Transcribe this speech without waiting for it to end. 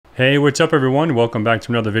Hey, what's up everyone? Welcome back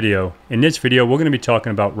to another video. In this video, we're going to be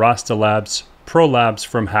talking about RASTALABS ProLabs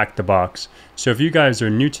from HackTheBox. So if you guys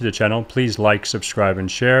are new to the channel, please like, subscribe,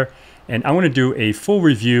 and share. And I want to do a full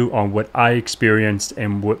review on what I experienced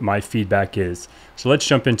and what my feedback is. So let's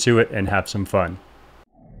jump into it and have some fun.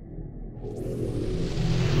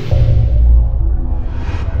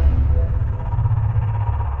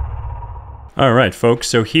 All right, folks.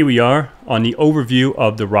 So here we are on the overview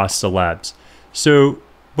of the RASTALABS. So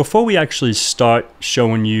before we actually start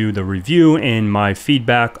showing you the review and my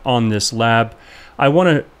feedback on this lab, I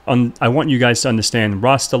want you guys to understand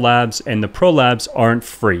RASTALABS and the ProLabs aren't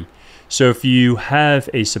free. So if you have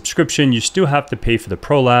a subscription, you still have to pay for the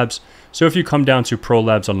ProLabs. So if you come down to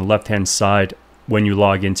ProLabs on the left-hand side, when you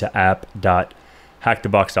log into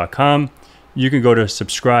app.hackthebox.com, you can go to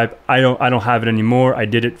subscribe. I don't have it anymore. I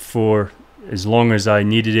did it for as long as I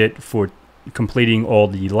needed it for completing all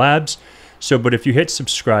the labs. So, but if you hit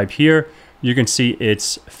subscribe here, you can see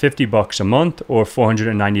it's $50 a month or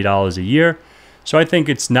 $490 a year. So I think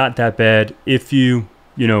it's not that bad if you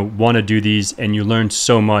want to do these, and you learn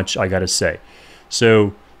so much, I gotta say.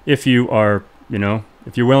 So if you are,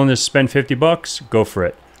 if you're willing to spend $50, go for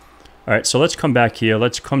it. All right, so let's come back here.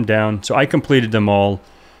 Let's come down. So I completed them all.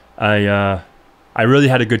 I really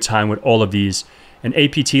had a good time with all of these. And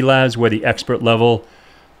APT labs were the expert level.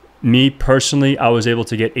 Me personally, I was able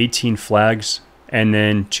to get 18 flags, and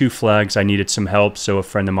then 2 flags I needed some help, so a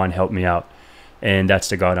friend of mine helped me out, and that's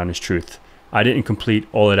the God honest truth. I didn't complete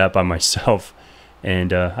all of that by myself,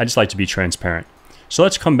 and I just like to be transparent. So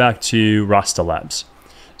let's come back to RASTALABS.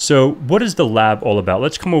 So what is the lab all about?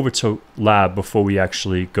 Let's come over to lab before we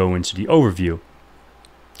actually go into the overview.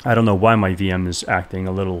 I don't know why my VM is acting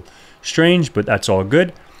a little strange, but that's all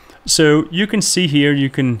good. So you can see here, you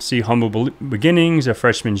can see humble beginnings, a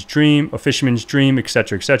freshman's dream, a fisherman's dream,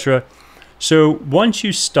 etc., etc. So once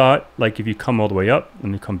you start, like if you come all the way up,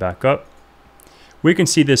 let me come back up, we can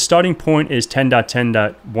see the starting point is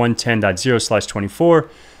 10.10.110.0/24.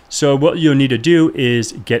 So what you'll need to do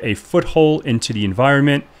is get a foothold into the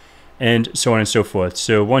environment and so on and so forth.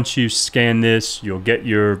 So once you scan this, you'll get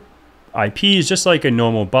your IPs just like a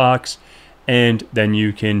normal box, and then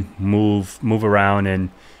you can move around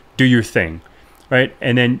and do your thing, right?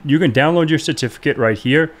 And then you can download your certificate right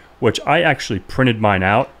here, which I actually printed mine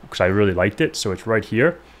out because I really liked it. So it's right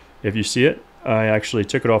here. If you see it, I actually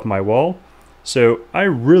took it off my wall. So I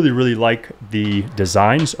really like the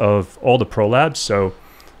designs of all the ProLabs. So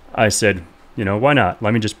I said, why not?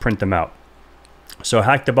 Let me just print them out. So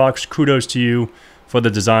HackTheBox, kudos to you for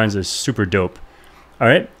the designs. It's super dope. All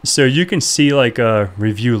right, so you can see like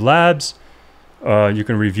review labs. You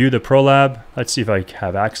can review the ProLab. Let's see if I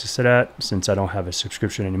have access to that since I don't have a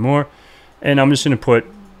subscription anymore. And I'm just going to put,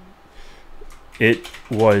 it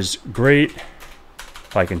was great.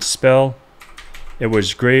 If I can spell, it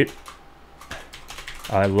was great.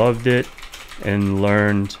 I loved it and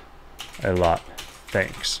learned a lot.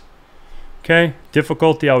 Thanks. Okay,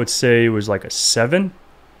 difficulty I would say was like a 7.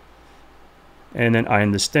 And then I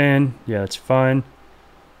understand. Yeah, it's fine.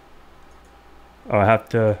 Oh, I have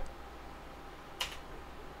to.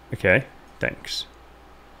 Okay, thanks.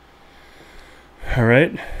 All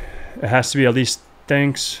right, it has to be at least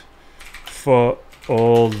thanks for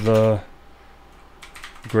all the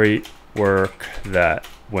great work that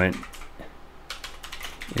went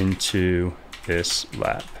into this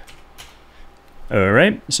lab. All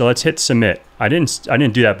right, so let's hit submit. I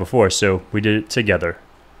didn't do that before, so we did it together,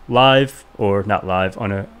 live or not live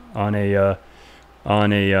on a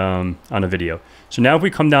video. So now if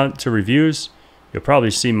we come down to reviews, you'll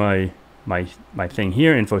probably see my thing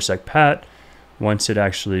here, InfoSec Pat, once it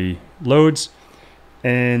actually loads.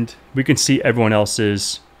 And we can see everyone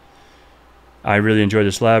else's. I really enjoyed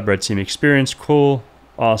this lab. RedTeam experience, cool,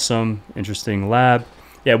 awesome, interesting lab.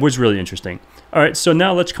 Yeah, it was really interesting. All right, so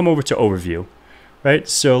now let's come over to overview, right?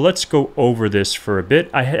 So let's go over this for a bit.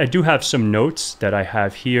 I do have some notes that I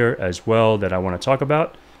have here as well that I want to talk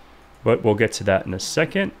about, but we'll get to that in a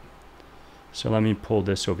second. So let me pull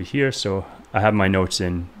this over here. So I have my notes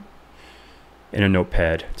in a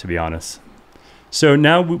notepad, to be honest. So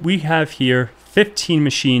now we have here 15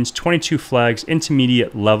 machines, 22 flags,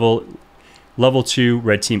 intermediate level 2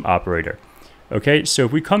 red team operator. Okay, so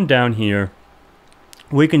if we come down here,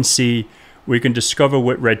 we can discover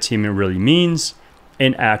what red teaming really means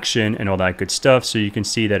in action and all that good stuff. So you can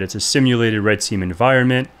see that it's a simulated red team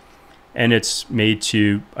environment, and it's made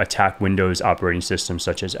to attack Windows operating systems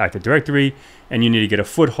such as Active Directory, and you need to get a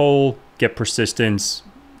foothold, get persistence,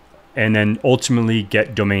 and then ultimately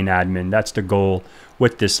get domain admin. That's the goal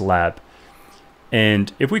with this lab.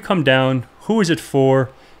 And if we come down, who is it for?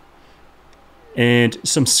 and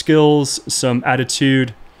some skills, some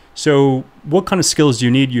attitude. So what kind of skills do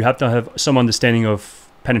you need? You have to have some understanding of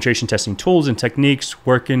penetration testing tools and techniques,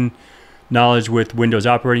 working knowledge with Windows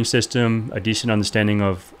operating system, a decent understanding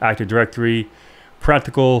of Active Directory,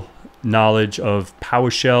 practical knowledge of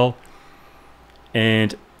PowerShell,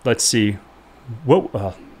 and let's see,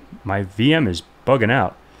 what my VM is bugging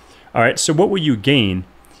out. All right, so what will you gain?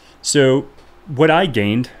 So what I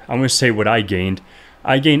gained, I'm going to say what I gained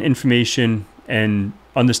information and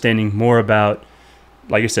understanding more about,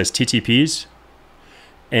 like it says, TTPs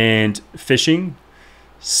and phishing.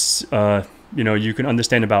 You can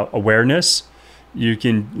understand about awareness. You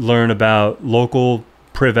can learn about local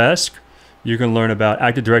priv-esc. You can learn about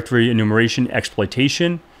Active Directory enumeration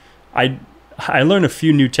exploitation. I learned a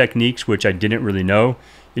few new techniques which I didn't really know.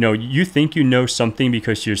 You think you know something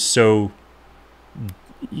because you're so,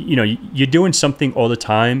 you're doing something all the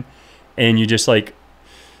time, and you just like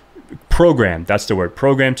program. That's the word,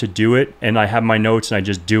 program to do it. And I have my notes and I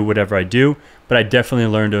just do whatever I do. But I definitely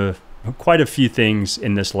learned quite a few things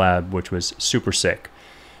in this lab, which was super sick.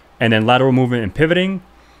 And then lateral movement and pivoting,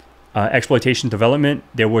 exploitation development,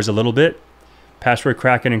 there was a little bit. Password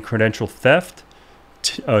cracking and credential theft,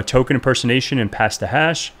 token impersonation and pass the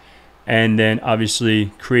hash, and then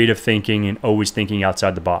obviously creative thinking and always thinking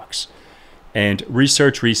outside the box. And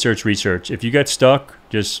research. If you get stuck,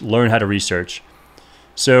 just learn how to research.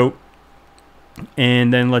 So,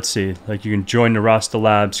 and then let's see, like you can join the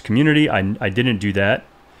RASTALABS community. I didn't do that,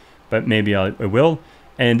 but maybe I will.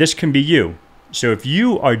 And this can be you. So if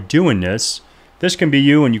you are doing this can be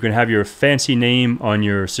you, and you can have your fancy name on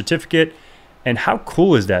your certificate. And how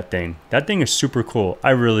cool is that thing? That thing is super cool.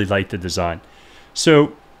 I really like the design.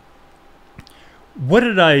 So why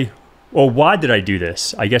did I do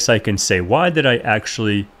this? I guess I can say, why did I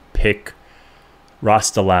actually pick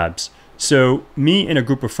RASTALABS? So me and a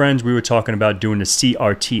group of friends, we were talking about doing the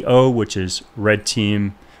CRTO, which is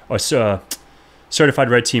RedTeam, or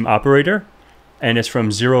Certified Red Team Operator, and it's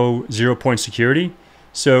from Zero Point Security.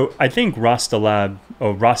 So I think RASTALAB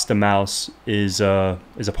or RASTAMouse is a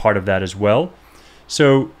part of that as well.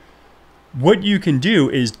 So what you can do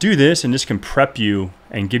is do this, and this can prep you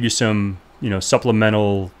and give you some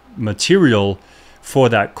supplemental material for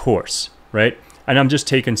that course, right? And I'm just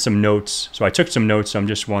taking some notes. So I took some notes. So I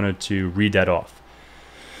just wanted to read that off.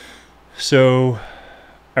 So,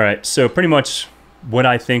 all right. So pretty much what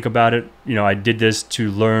I think about it, I did this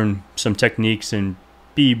to learn some techniques and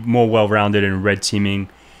be more well-rounded in red teaming.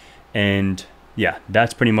 And yeah,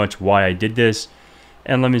 that's pretty much why I did this.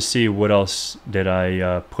 And let me see, what else did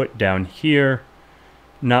I put down here?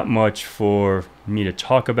 Not much for me to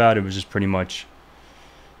talk about. It was just pretty much,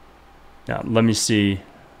 now let me see.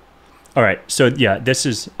 All right, so yeah, this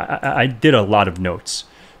is, I did a lot of notes.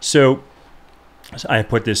 So I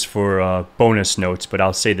put this for bonus notes, but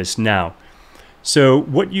I'll say this now. So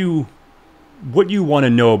what you want to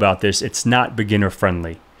know about this, it's not beginner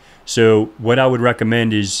friendly. So what I would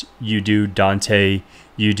recommend is you do Dante,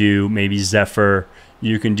 you do maybe Zephyr,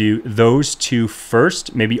 you can do those two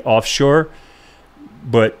first, maybe offshore.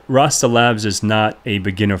 But RASTALABS is not a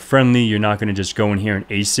beginner friendly. You're not going to just go in here and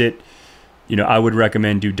ace it. I would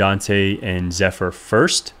recommend do Dante and Zephyr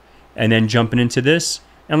first, and then jumping into this,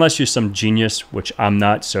 unless you're some genius, which I'm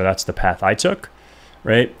not, so that's the path I took,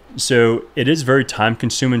 right? So it is very time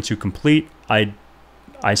consuming to complete. I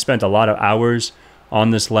spent a lot of hours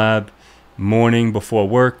on this lab, morning before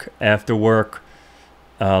work, after work,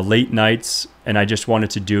 late nights, and I just wanted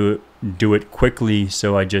to do it quickly,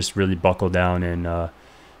 so I just really buckled down and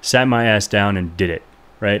sat my ass down and did it,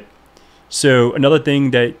 right? So another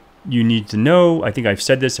thing that you need to know, I think I've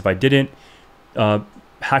said this if I didn't,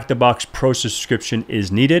 HackTheBox Pro subscription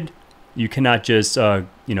is needed. You cannot just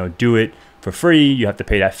do it for free. You have to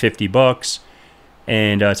pay that $50,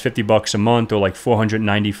 and it's $50 a month, or like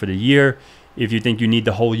 $490 for the year. If you think you need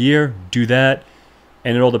the whole year, do that.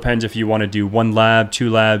 And it all depends if you want to do one lab,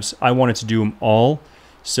 two labs. I wanted to do them all,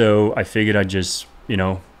 so I figured I'd just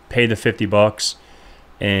pay the $50.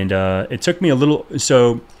 And it took me a little.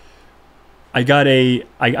 So I got a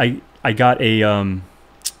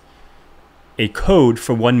code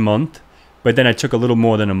for 1 month, but then I took a little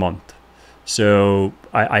more than a month. So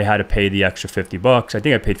I had to pay the extra $50. I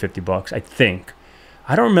think I paid $50. I think.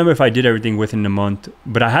 I don't remember if I did everything within a month,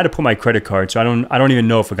 but I had to put my credit card, so I don't even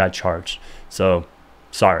know if it got charged. So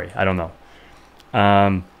sorry, I don't know.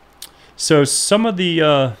 So some of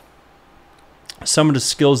the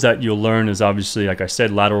skills that you'll learn is obviously, like I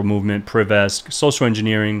said, lateral movement, priv-esc, social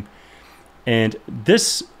engineering, and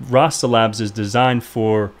this RASTALABS is designed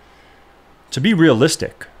to be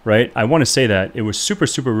realistic, right? I want to say that it was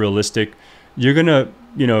super realistic. You're gonna,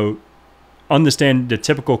 understand the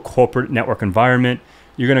typical corporate network environment.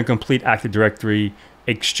 You're going to complete Active Directory,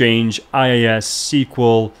 Exchange, IIS,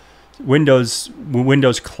 SQL,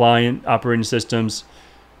 Windows client operating systems.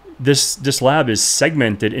 This lab is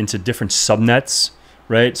segmented into different subnets,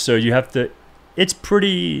 right? So you have to, it's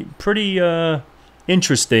pretty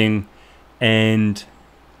interesting, and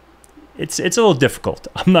it's a little difficult.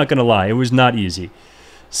 I'm not gonna lie, it was not easy.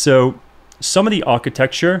 So some of the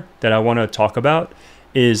architecture that I want to talk about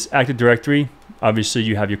is Active Directory. Obviously,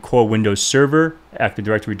 you have your core Windows server, Active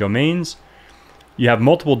Directory domains. You have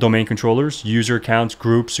multiple domain controllers, user accounts,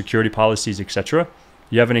 groups, security policies, etc.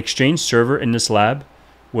 You have an Exchange server in this lab,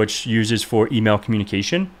 which uses for email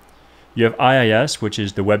communication. You have IIS, which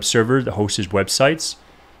is the web server that hosts websites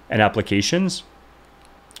and applications.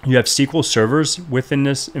 You have SQL servers within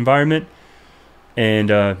this environment, and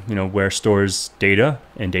where it stores data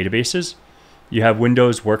and databases. You have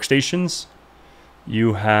Windows workstations.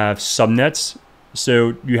 You have subnets.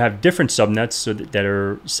 So you have different subnets that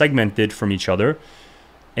are segmented from each other.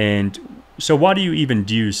 And so why do you even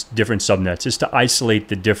use different subnets? It's to isolate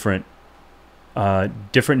the different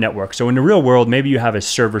networks. So in the real world, maybe you have a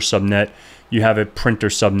server subnet, you have a printer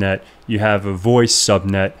subnet, you have a voice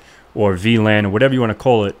subnet, or VLAN, or whatever you want to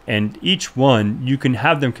call it. And each one, you can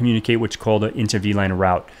have them communicate what's called an inter-VLAN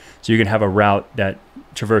route. So you can have a route that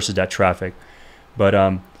traverses that traffic.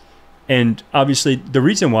 But and obviously, the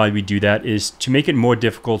reason why we do that is to make it more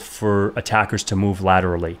difficult for attackers to move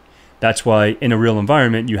laterally. That's why in a real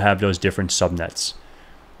environment, you have those different subnets,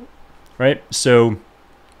 right? So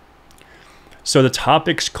the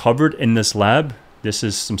topics covered in this lab, this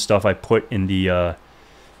is some stuff I put in the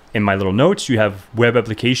in my little notes. You have web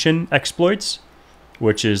application exploits,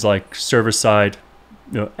 which is like server-side,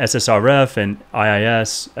 SSRF and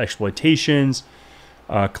IIS exploitations,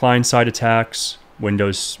 client-side attacks,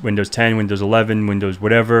 Windows 10, Windows 11, Windows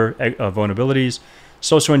whatever, vulnerabilities,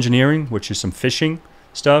 social engineering, which is some phishing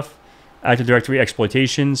stuff, Active Directory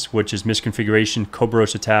exploitations, which is misconfiguration,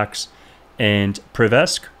 Kerberos attacks, and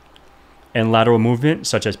Privesc, and lateral movement,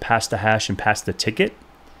 such as pass the hash and pass the ticket.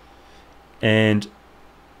 And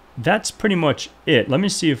that's pretty much it. Let me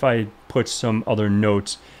see if I put some other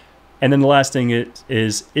notes. And then the last thing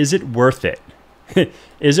is it worth it?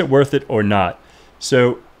 Is it worth it or not?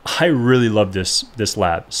 So I really love this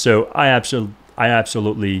lab. So I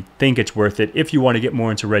absolutely think it's worth it. If you want to get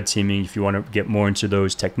more into red teaming, if you want to get more into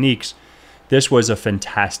those techniques, this was a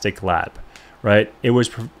fantastic lab, right?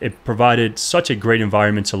 It provided such a great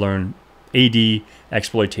environment to learn AD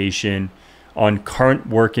exploitation on current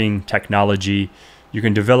working technology. You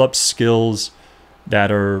can develop skills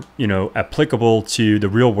that are, applicable to the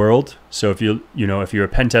real world. So if you're a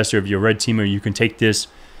pen tester, if you're a red teamer, you can take this,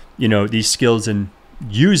 these skills and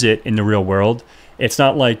use it in the real world. It's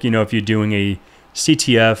not like, if you're doing a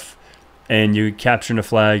CTF and you're capturing a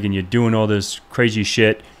flag and you're doing all this crazy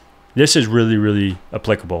shit. This is really, really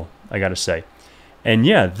applicable, I gotta say. And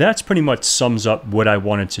yeah, that's pretty much sums up what I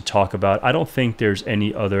wanted to talk about. I don't think there's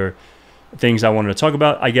any other things I wanted to talk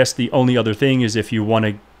about. I guess the only other thing is if you want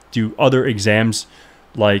to do other exams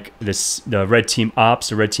like the Red Team Ops,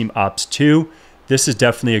 the Red Team Ops 2, this is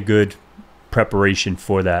definitely a good preparation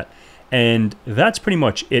for that. And that's pretty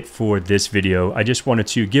much it for this video. I just wanted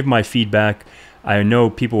to give my feedback. I know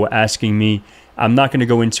people were asking me. I'm not going to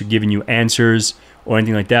go into giving you answers or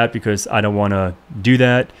anything like that because I don't want to do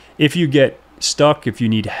that. If you get stuck, if you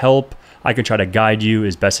need help, I can try to guide you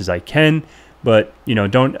as best as I can. But,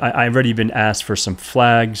 I've already been asked for some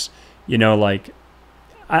flags,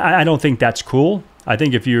 I don't think that's cool. I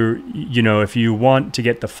think if if you want to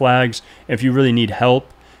get the flags, if you really need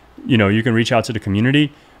help, you can reach out to the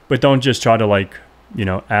community, but don't just try to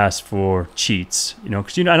ask for cheats,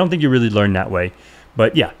 because, I don't think you really learn that way.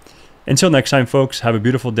 But yeah, until next time, folks, have a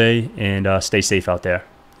beautiful day and stay safe out there.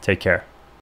 Take care.